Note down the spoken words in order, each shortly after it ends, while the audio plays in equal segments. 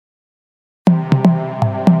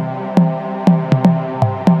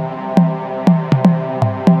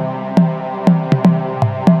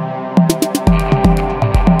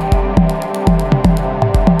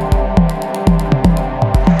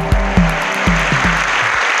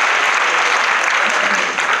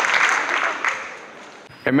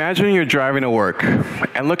Imagine you're driving to work,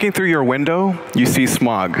 and looking through your window, you see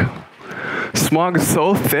smog. Smog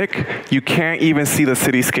so thick, you can't even see the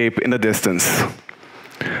cityscape in the distance.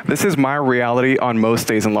 This is my reality on most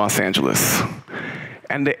days in Los Angeles.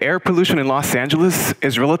 And the air pollution in Los Angeles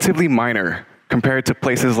is relatively minor compared to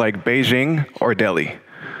places like Beijing or Delhi.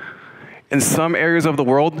 In some areas of the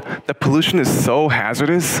world, the pollution is so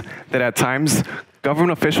hazardous that at times,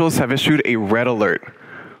 government officials have issued a red alert,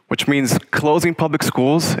 which means closing public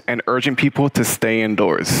schools and urging people to stay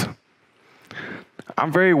indoors.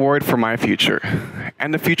 I'm very worried for my future,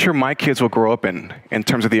 and the future my kids will grow up in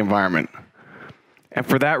terms of the environment. And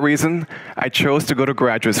for that reason, I chose to go to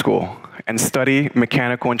graduate school and study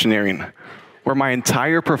mechanical engineering, where my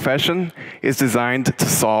entire profession is designed to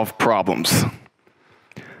solve problems.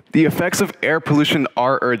 The effects of air pollution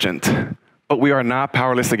are urgent, but we are not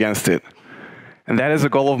powerless against it. And that is the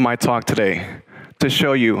goal of my talk today, to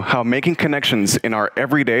show you how making connections in our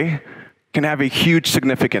everyday can have a huge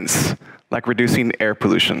significance, like reducing air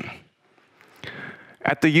pollution.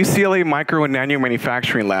 At the UCLA Micro and Nano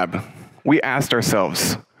Manufacturing Lab, we asked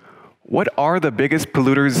ourselves, what are the biggest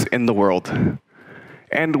polluters in the world?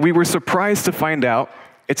 And we were surprised to find out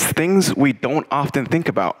it's things we don't often think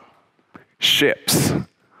about. Ships.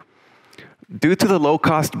 Due to the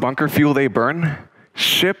low-cost bunker fuel they burn,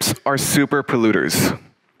 ships are super polluters.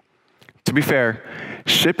 To be fair,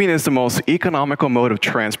 shipping is the most economical mode of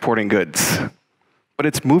transporting goods. But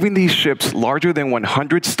it's moving these ships larger than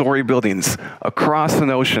 100-story buildings across an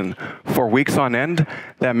ocean for weeks on end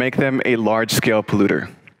that make them a large-scale polluter.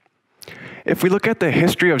 If we look at the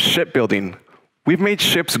history of shipbuilding, we've made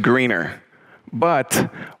ships greener,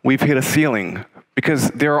 but we've hit a ceiling because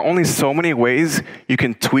there are only so many ways you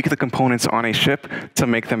can tweak the components on a ship to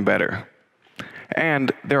make them better.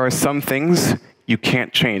 And there are some things you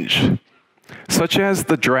can't change, such as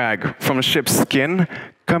the drag from a ship's skin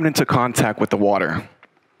coming into contact with the water.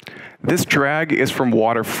 This drag is from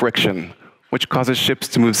water friction, which causes ships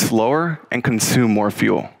to move slower and consume more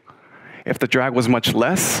fuel. If the drag was much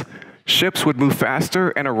less, ships would move faster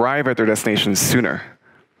and arrive at their destinations sooner.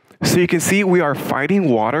 So you can see we are fighting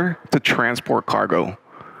water to transport cargo.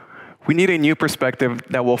 We need a new perspective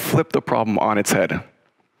that will flip the problem on its head.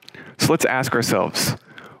 So let's ask ourselves,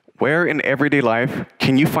 where in everyday life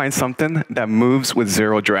can you find something that moves with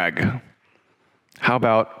zero drag? How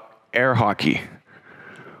about air hockey?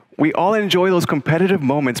 We all enjoy those competitive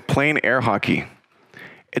moments playing air hockey.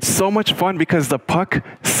 It's so much fun because the puck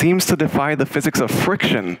seems to defy the physics of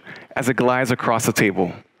friction as it glides across the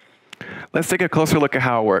table. Let's take a closer look at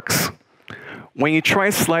how it works. When you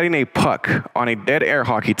try sliding a puck on a dead air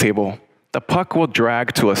hockey table, the puck will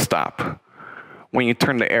drag to a stop. When you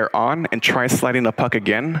turn the air on and try sliding the puck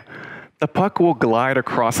again, the puck will glide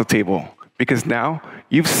across the table because now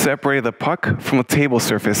you've separated the puck from the table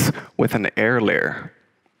surface with an air layer.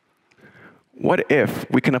 What if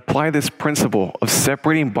we can apply this principle of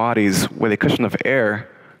separating bodies with a cushion of air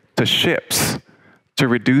to ships to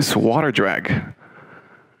reduce water drag?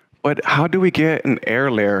 But how do we get an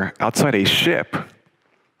air layer outside a ship?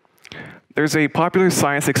 There's a popular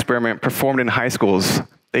science experiment performed in high schools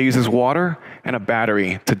that uses water and a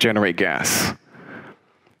battery to generate gas.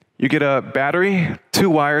 You get a battery, 2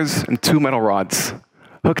 wires, and 2 metal rods.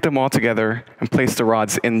 Hook them all together and place the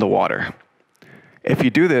rods in the water. If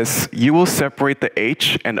you do this, you will separate the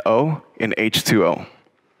H and O in H2O.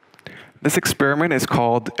 This experiment is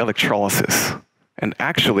called electrolysis. And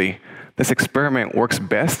actually, this experiment works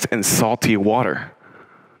best in salty water.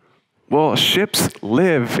 Well, ships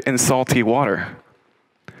live in salty water.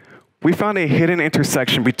 We found a hidden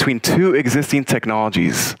intersection between 2 existing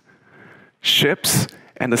technologies. Ships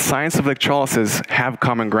and the science of electrolysis have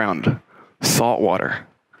common ground: salt water.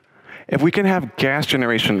 If we can have gas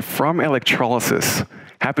generation from electrolysis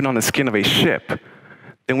happen on the skin of a ship,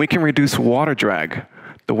 then we can reduce water drag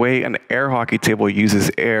the way an air hockey table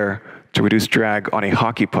uses air to reduce drag on a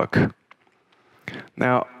hockey puck.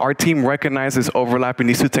 Now, our team recognizes overlapping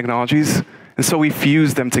these 2 technologies, and so we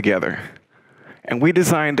fused them together. And we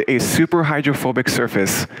designed a super hydrophobic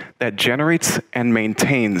surface that generates and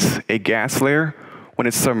maintains a gas layer when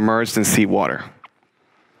it's submerged in seawater.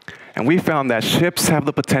 And we found that ships have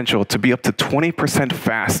the potential to be up to 20%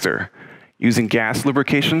 faster using gas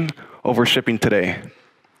lubrication over shipping today.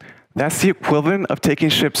 That's the equivalent of taking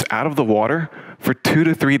ships out of the water for 2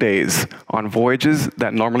 to 3 days on voyages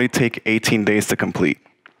that normally take 18 days to complete.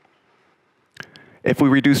 If we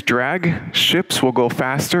reduce drag, ships will go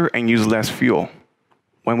faster and use less fuel.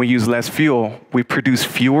 When we use less fuel, we produce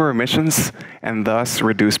fewer emissions and thus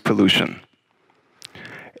reduce pollution.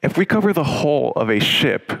 If we cover the hull of a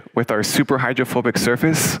ship with our super hydrophobic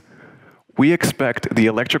surface, we expect the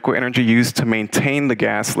electrical energy used to maintain the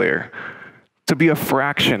gas layer to be a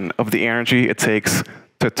fraction of the energy it takes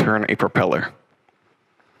to turn a propeller.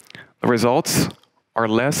 The results are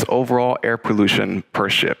less overall air pollution per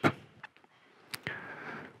ship.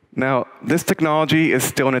 Now, this technology is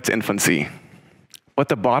still in its infancy, but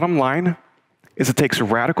the bottom line is it takes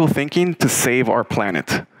radical thinking to save our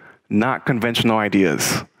planet, not conventional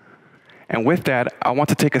ideas. And with that, I want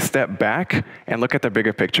to take a step back and look at the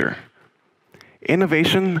bigger picture.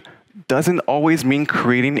 Innovation doesn't always mean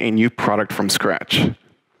creating a new product from scratch.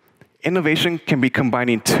 Innovation can be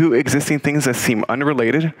combining two existing things that seem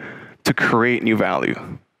unrelated to create new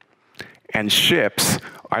value. And ships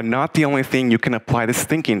are not the only thing you can apply this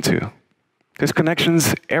thinking to. There's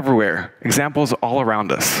connections everywhere, examples all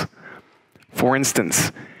around us. For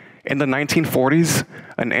instance, in the 1940s,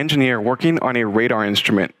 an engineer working on a radar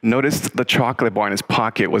instrument noticed the chocolate bar in his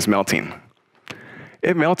pocket was melting.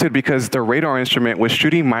 It melted because the radar instrument was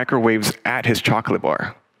shooting microwaves at his chocolate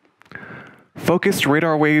bar. Focused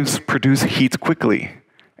radar waves produce heat quickly,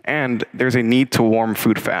 and there's a need to warm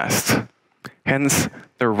food fast. Hence,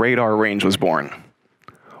 the radar range was born,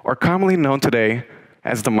 or commonly known today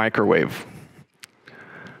as the microwave.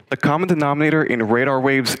 The common denominator in radar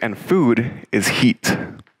waves and food is heat.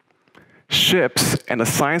 Ships and the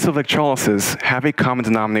science of electrolysis have a common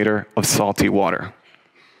denominator of salty water.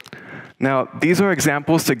 Now, these are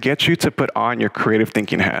examples to get you to put on your creative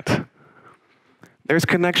thinking hat. There's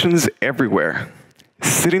connections everywhere,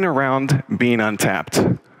 sitting around being untapped.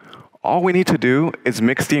 All we need to do is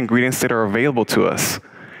mix the ingredients that are available to us,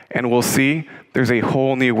 and we'll see there's a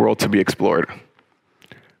whole new world to be explored.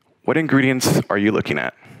 What ingredients are you looking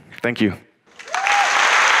at? Thank you.